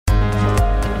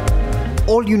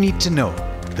all you need to know,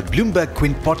 the Bloomberg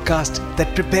Quint podcast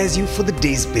that prepares you for the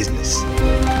day's business.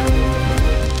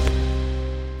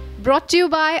 Brought to you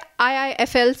by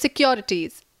IIFL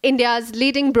Securities, India's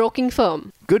leading broking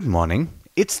firm. Good morning.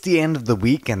 It's the end of the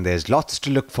week and there's lots to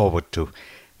look forward to.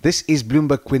 This is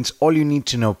Bloomberg Quint's All You Need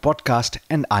to Know podcast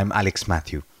and I'm Alex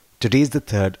Matthew. Today is the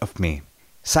 3rd of May.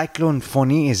 Cyclone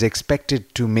Foni is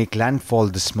expected to make landfall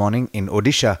this morning in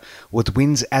Odisha with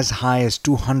winds as high as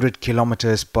 200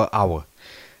 kilometers per hour.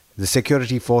 The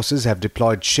security forces have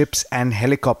deployed ships and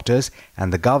helicopters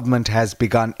and the government has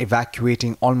begun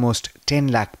evacuating almost 10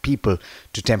 lakh people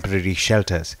to temporary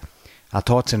shelters. Our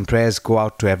thoughts and prayers go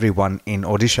out to everyone in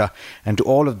Odisha and to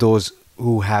all of those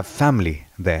who have family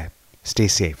there. Stay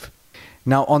safe.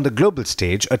 Now, on the global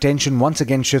stage, attention once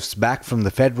again shifts back from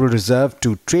the Federal Reserve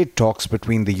to trade talks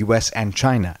between the US and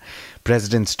China.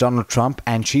 Presidents Donald Trump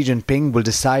and Xi Jinping will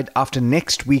decide after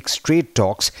next week's trade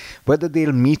talks whether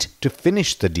they'll meet to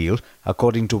finish the deal,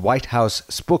 according to White House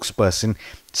spokesperson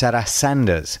Sarah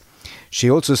Sanders. She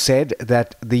also said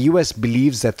that the US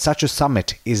believes that such a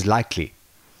summit is likely.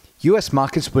 US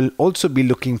markets will also be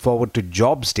looking forward to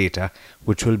jobs data,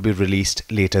 which will be released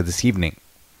later this evening.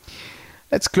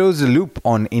 Let's close the loop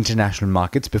on international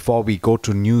markets before we go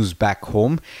to news back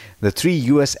home. The three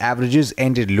US averages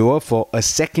ended lower for a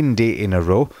second day in a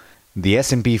row. The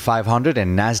S&P 500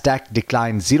 and Nasdaq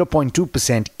declined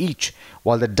 0.2% each,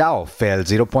 while the Dow fell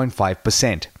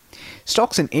 0.5%.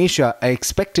 Stocks in Asia are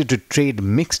expected to trade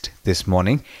mixed this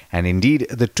morning, and indeed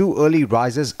the two early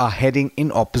risers are heading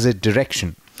in opposite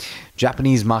direction.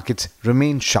 Japanese markets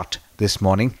remain shut this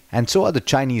morning, and so are the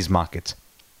Chinese markets.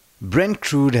 Brent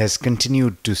crude has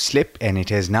continued to slip and it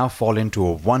has now fallen to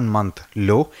a one-month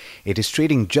low. It is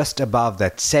trading just above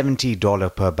that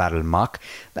 $70 per barrel mark.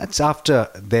 That's after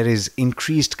there is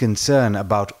increased concern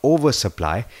about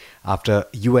oversupply after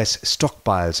US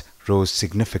stockpiles rose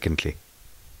significantly.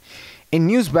 In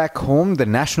news back home, the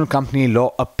National Company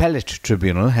Law Appellate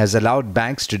Tribunal has allowed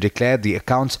banks to declare the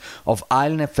accounts of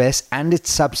IL&FS and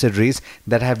its subsidiaries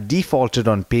that have defaulted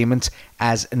on payments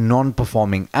as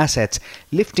non-performing assets,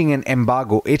 lifting an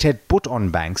embargo it had put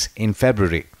on banks in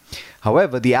February.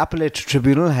 However, the Appellate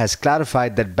Tribunal has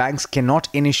clarified that banks cannot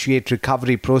initiate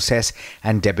recovery process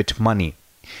and debit money.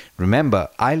 Remember,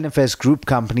 IL&FS group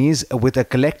companies with a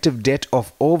collective debt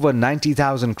of over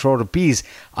 90,000 crore rupees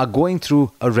are going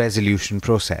through a resolution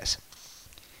process.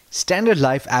 Standard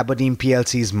Life Aberdeen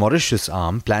PLC's Mauritius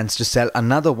arm plans to sell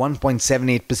another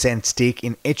 1.78% stake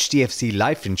in HDFC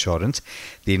Life Insurance.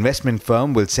 The investment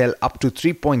firm will sell up to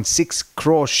 3.6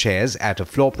 crore shares at a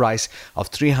floor price of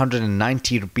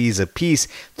 390 rupees a piece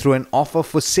through an offer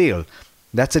for sale.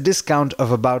 That's a discount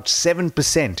of about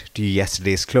 7% to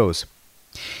yesterday's close.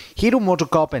 Hero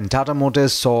MotoCorp and Tata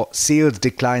Motors saw sales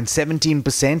decline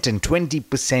 17% and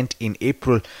 20% in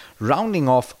April, rounding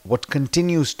off what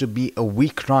continues to be a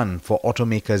weak run for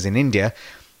automakers in India.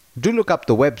 Do look up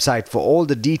the website for all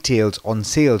the details on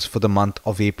sales for the month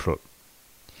of April.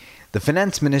 The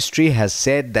Finance Ministry has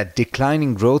said that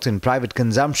declining growth in private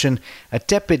consumption, a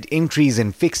tepid increase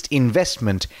in fixed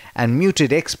investment and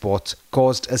muted exports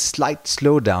caused a slight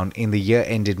slowdown in the year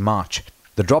ended March.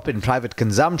 The drop in private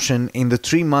consumption in the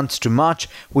 3 months to March,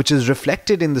 which is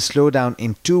reflected in the slowdown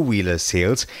in two-wheeler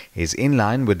sales, is in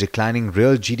line with declining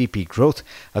real GDP growth,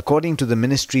 according to the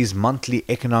ministry's monthly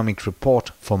economic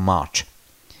report for March.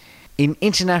 In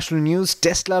international news,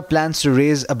 Tesla plans to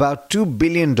raise about $2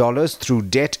 billion through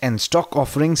debt and stock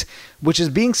offerings, which is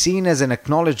being seen as an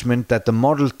acknowledgement that the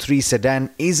Model 3 sedan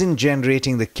isn't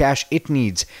generating the cash it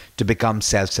needs to become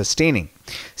self-sustaining.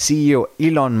 CEO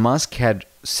Elon Musk had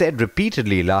said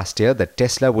repeatedly last year that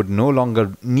Tesla would no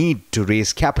longer need to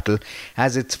raise capital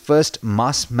as its first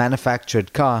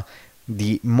mass-manufactured car,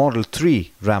 the Model 3,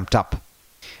 ramped up.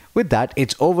 With that,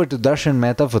 it's over to Darshan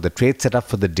Mehta for the trade setup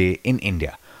for the day in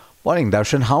India. Morning,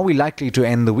 Darshan. How are we likely to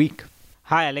end the week?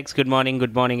 Hi, Alex. Good morning.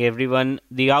 Good morning, everyone.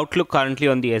 The outlook currently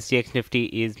on the SGX Nifty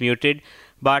is muted,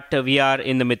 but we are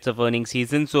in the midst of earnings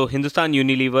season. So Hindustan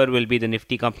Unilever will be the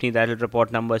Nifty company that will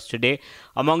report numbers today.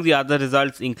 Among the other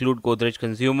results include Godrej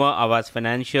Consumer, Aavas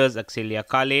Financials, Axelia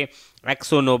Kale,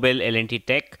 Akzo Nobel, L&T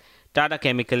Tech, Tata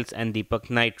Chemicals and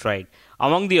Deepak Nitrite.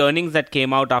 Among the earnings that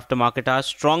came out after market hours,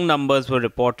 strong numbers were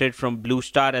reported from Blue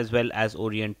Star as well as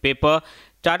Orient Paper.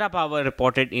 Tata Power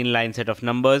reported in-line set of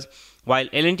numbers, while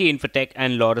L&T Infotech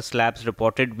and Laurus Labs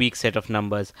reported weak set of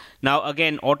numbers. Now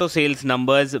again, auto sales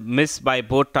numbers missed by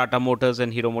both Tata Motors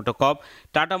and Hero MotoCorp.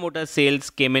 Tata Motors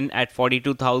sales came in at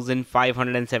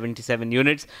 42,577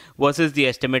 units versus the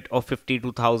estimate of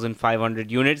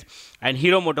 52,500 units. And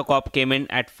Hero MotoCorp came in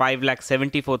at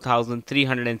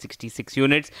 5,74,366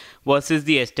 units versus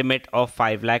the estimate of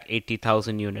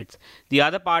 5,80,000 units. The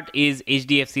other part is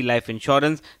HDFC Life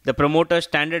Insurance. The promoter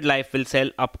Standard Life will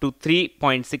sell up to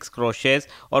 3.6 crore shares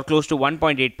or close to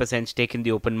 1.8% stake in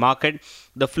the open market.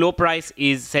 The floor price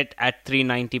is set at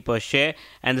 390 per share,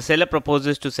 and the seller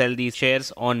proposes to sell these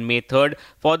shares on May 3rd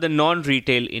for the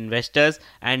non-retail investors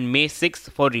and May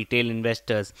 6th for retail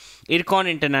investors. Ircon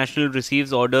International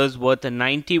receives orders worth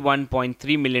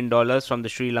 $91.3 million from the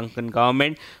Sri Lankan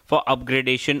government for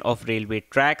upgradation of railway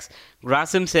tracks.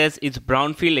 Grasim says its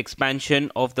brownfield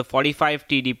expansion of the 45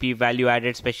 TDP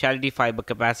value-added specialty fiber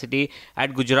capacity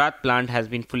at Gujarat plant has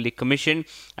been fully commissioned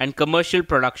and commercial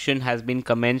production has been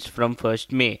commenced from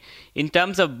 1st May. In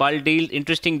terms of bulk deals,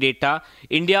 interesting data,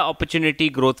 India Opportunity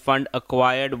Growth Fund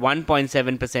acquired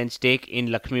 1.7% stake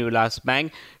in Lakshmi Vilas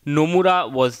Bank.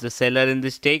 Nomura was the seller in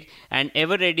this stake, and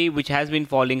Everready, which has been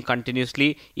falling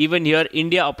continuously, even here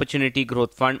India Opportunity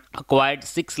Growth Fund acquired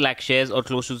 6 lakh shares or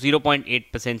close to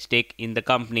 0.8% stake in the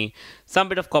company. Some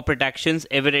bit of corporate actions: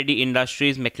 Everready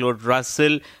Industries, McLeod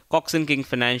Russell, Cox & King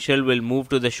Financial will move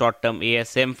to the short-term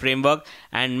ASM framework,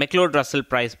 and McLeod Russell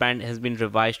price band has been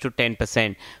revised to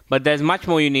 10%. But there's much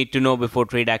more you need to know before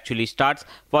trade actually starts.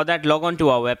 For that, log on to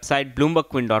our website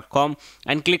bloombergquint.com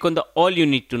and click on the All You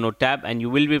Need to Know tab, and you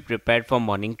will be prepared for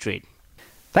morning trade.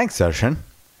 Thanks, Darshan.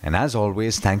 And as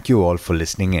always, thank you all for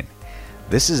listening in.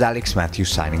 This is Alex Matthews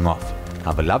signing off.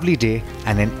 Have a lovely day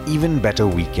and an even better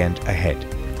weekend ahead.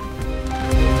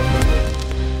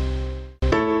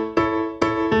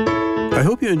 I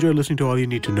hope you enjoyed listening to All You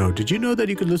Need to Know. Did you know that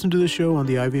you can listen to the show on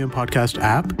the IVM Podcast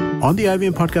app? On the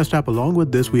IVM Podcast app, along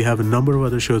with this, we have a number of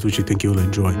other shows which you think you'll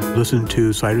enjoy. Listen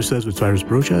to Cyrus Says with Cyrus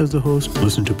Brocha as the host.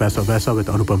 Listen to Paisa Vaisa with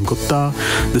Anupam Gupta.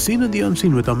 The Scene and the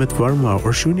Unseen with Amit Verma,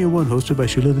 or Shunya One hosted by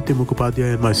Shiladitya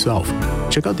Mukhopadhyay and myself.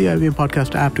 Check out the IVM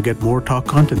Podcast app to get more talk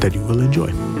content that you will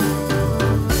enjoy.